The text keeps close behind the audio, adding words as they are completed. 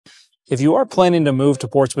If you are planning to move to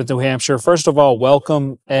Portsmouth, New Hampshire, first of all,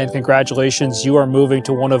 welcome and congratulations. You are moving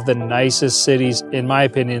to one of the nicest cities, in my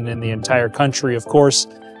opinion, in the entire country. Of course,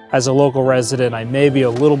 as a local resident, I may be a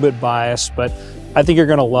little bit biased, but I think you're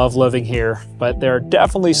going to love living here. But there are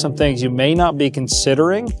definitely some things you may not be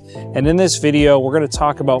considering. And in this video, we're going to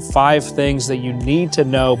talk about 5 things that you need to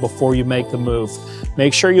know before you make the move.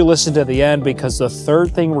 Make sure you listen to the end because the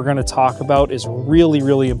third thing we're going to talk about is really,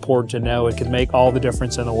 really important to know. It can make all the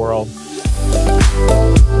difference in the world.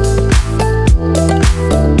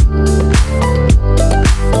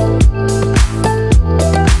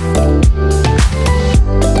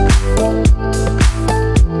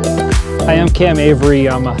 Hi, I'm Cam Avery.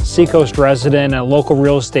 I'm a Seacoast resident and a local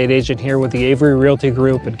real estate agent here with the Avery Realty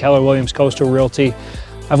Group and Keller Coastal Realty.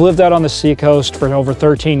 I've lived out on the Seacoast for over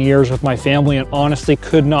 13 years with my family and honestly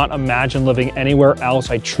could not imagine living anywhere else.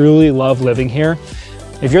 I truly love living here.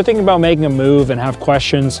 If you're thinking about making a move and have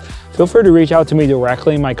questions, feel free to reach out to me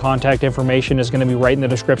directly. My contact information is going to be right in the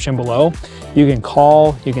description below. You can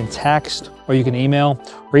call, you can text, or you can email,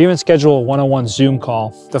 or even schedule a one-on-one Zoom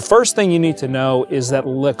call. The first thing you need to know is that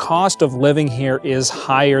the cost of living here is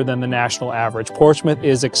higher than the national average. Portsmouth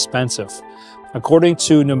is expensive. According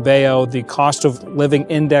to Numbeo, the cost of living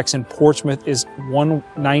index in Portsmouth is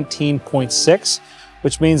 119.6,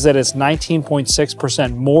 which means that it's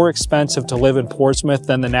 19.6% more expensive to live in Portsmouth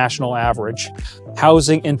than the national average.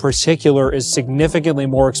 Housing in particular is significantly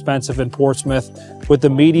more expensive in Portsmouth, with the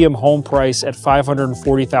median home price at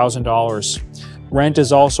 $540,000. Rent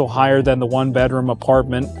is also higher than the one-bedroom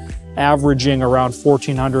apartment, averaging around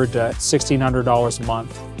 $1,400 to $1,600 a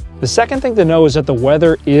month. The second thing to know is that the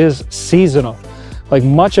weather is seasonal. Like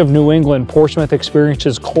much of New England, Portsmouth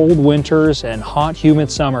experiences cold winters and hot,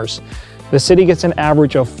 humid summers. The city gets an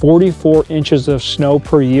average of 44 inches of snow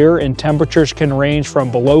per year, and temperatures can range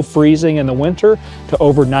from below freezing in the winter to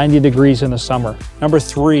over 90 degrees in the summer. Number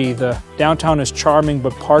 3, the downtown is charming,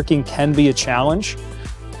 but parking can be a challenge.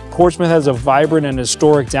 Portsmouth has a vibrant and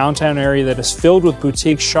historic downtown area that is filled with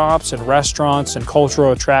boutique shops and restaurants and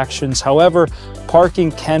cultural attractions. However,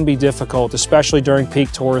 parking can be difficult, especially during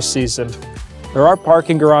peak tourist season. There are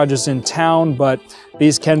parking garages in town, but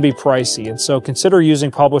these can be pricey, and so consider using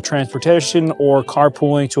public transportation or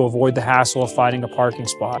carpooling to avoid the hassle of finding a parking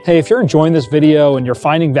spot. Hey, if you're enjoying this video and you're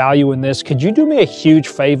finding value in this, could you do me a huge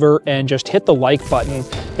favor and just hit the like button?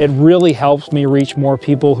 It really helps me reach more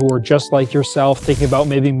people who are just like yourself, thinking about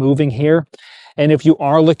maybe moving here. And if you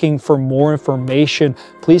are looking for more information,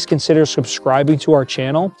 please consider subscribing to our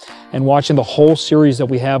channel and watching the whole series that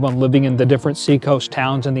we have on living in the different Seacoast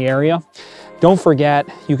towns in the area. Don't forget,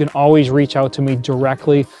 you can always reach out to me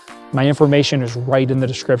directly. My information is right in the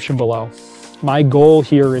description below. My goal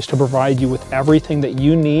here is to provide you with everything that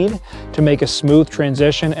you need to make a smooth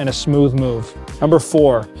transition and a smooth move. Number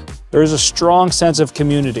 4, there is a strong sense of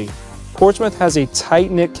community. Portsmouth has a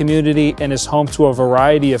tight-knit community and is home to a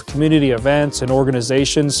variety of community events and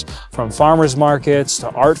organizations, from farmers markets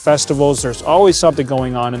to art festivals. There's always something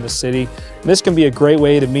going on in the city. This can be a great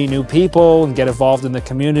way to meet new people and get involved in the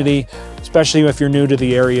community, especially if you're new to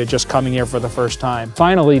the area, just coming here for the first time.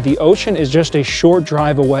 Finally, the ocean is just a short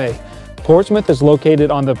drive away. Portsmouth is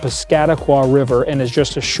located on the Piscataqua River and is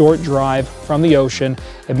just a short drive from the ocean.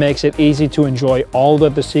 It makes it easy to enjoy all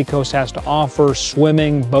that the Seacoast has to offer: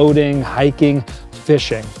 swimming, boating, hiking,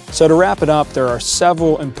 fishing. So to wrap it up, there are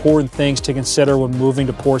several important things to consider when moving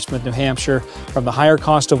to Portsmouth, New Hampshire. From the higher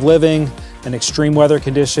cost of living and extreme weather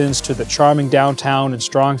conditions to the charming downtown and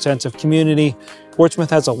strong sense of community,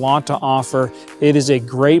 Portsmouth has a lot to offer. It is a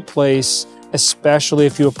great place, especially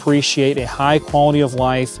if you appreciate a high quality of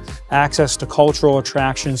life, access to cultural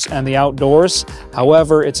attractions, and the outdoors.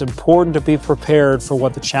 However, it's important to be prepared for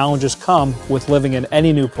what the challenges come with living in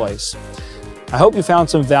any new place. I hope you found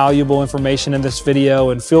some valuable information in this video,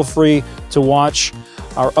 and feel free to watch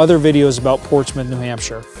our other videos about Portsmouth, New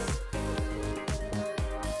Hampshire.